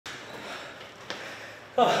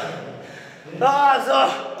今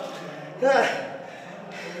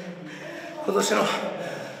年の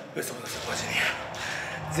ベストオブザスーパージュニ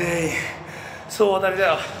ア全員総当たりだ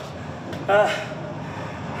よ。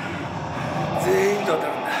全員と当た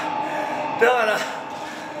るんだ。だから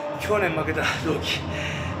去年負けた同期、今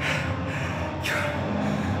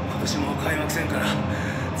年も開幕戦から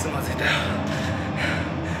つまずいたよ。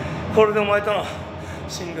これでお前との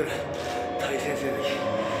シングル対戦成績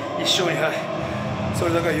1勝2敗、そ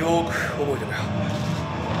れだけはよーく覚えてくよ。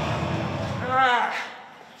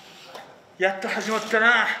やっと始まった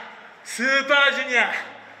な、スーパージュニア。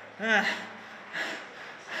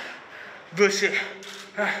ブッシュ、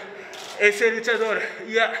エセルチャドール、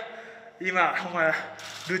いや今お前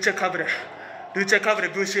ルチャカブレブ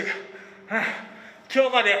ッシュ、今日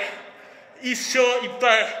まで1勝1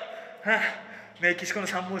敗、メキシコの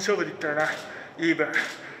3本勝負で言ったらな、イーブン。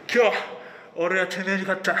今日俺はてめえに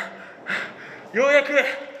勝った。ようやく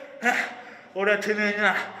俺はてめえに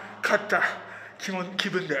な勝った気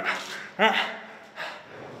分だよ。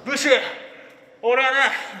ブッシュ、俺はな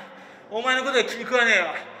お前のことは気に食わねえよ。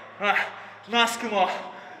マスクも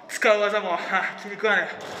使う技も気に食わね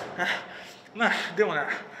え。まあでもな、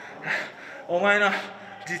お前の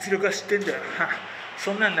実力は知ってんだよ。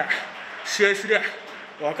そんなんだ試合すりゃ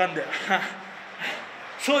分かんだよ。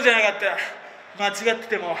そうじゃなかったら間違って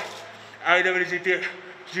ても IWGP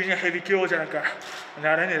ジュニアヘビー級王者なんか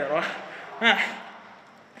なれねえだろ。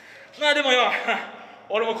まあでもよ、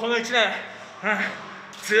俺もこの1年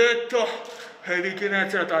ずっとヘビー級のや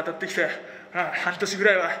つらと当たってきて、半年ぐ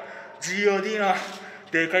らいは GOD の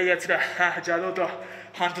でかいやつら邪道と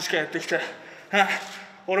半年間やってきて、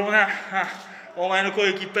俺もなお前の攻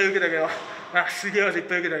撃いっぱい受けたけど、すげえ技いっ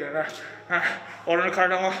ぱい受けたけどな、俺の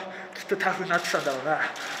体もきっとタフになってたんだろうな。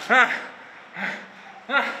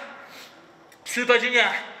スーパージュニ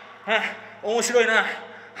ア面白いな、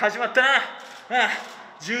始まったな。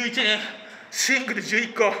11人シングル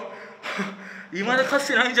11個いまだかつ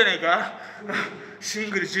てないんじゃねえか。シン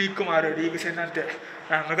グル11個もあるリーグ戦なんて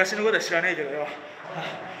昔のことは知らねえけどよ。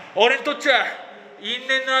俺にとっちゃ因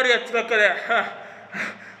縁のあるやつばっかで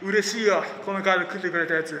嬉しいよ、このカード組んでくれ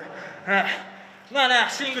たやつ。まあな、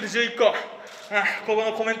シングル11個、ここ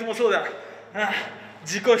のコメントもそうだ。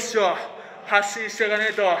自己主張発信していかね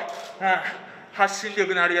えと発信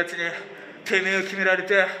力のあるやつにてめえを決められ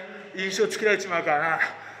て印象つけられちまうから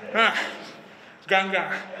な。ガンガン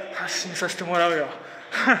発信させてもらうよ。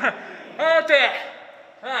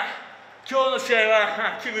今日の試合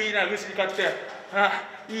は気分いいな、ブシに勝って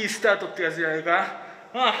いいスタートってやつじゃないか。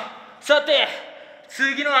さて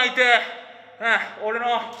次の相手、俺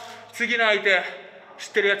の次の相手知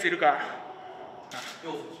ってるやついるか。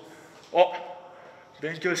お、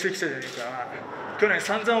勉強してきたじゃねえか。去年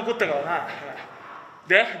散々怒ったからな。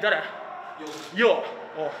で誰？よ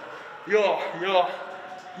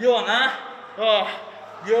うな。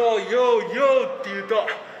ようって言うと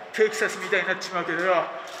テキサスみたいになっちまうけどよ。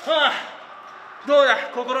どうだ、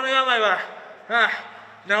心の病は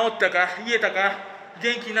治ったか、癒えたか、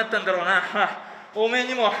元気になったんだろうな。おめえ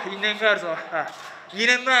にも因縁があるぞ。2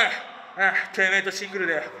年前てめえとシングル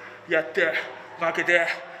でやって負けて、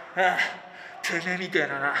てめえみたい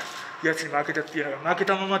なやつに負けたっていうのが、負け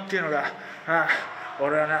たままっていうのが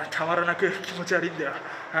俺はなたまらなく気持ち悪いんだよ。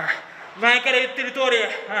前から言ってる通り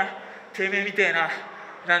てめえみたいな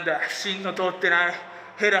芯の通ってない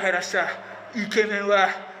ヘラヘラしたイケメンは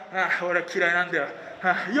俺は嫌いなんだよ。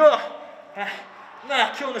今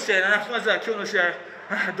日の試合だな。まずは今日の試合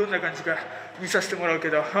どんな感じか見させてもらうけ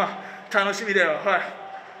ど楽しみだよ。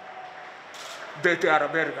ベテアラ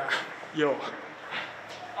ベルがよ。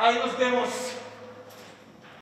Ahí nos vemos.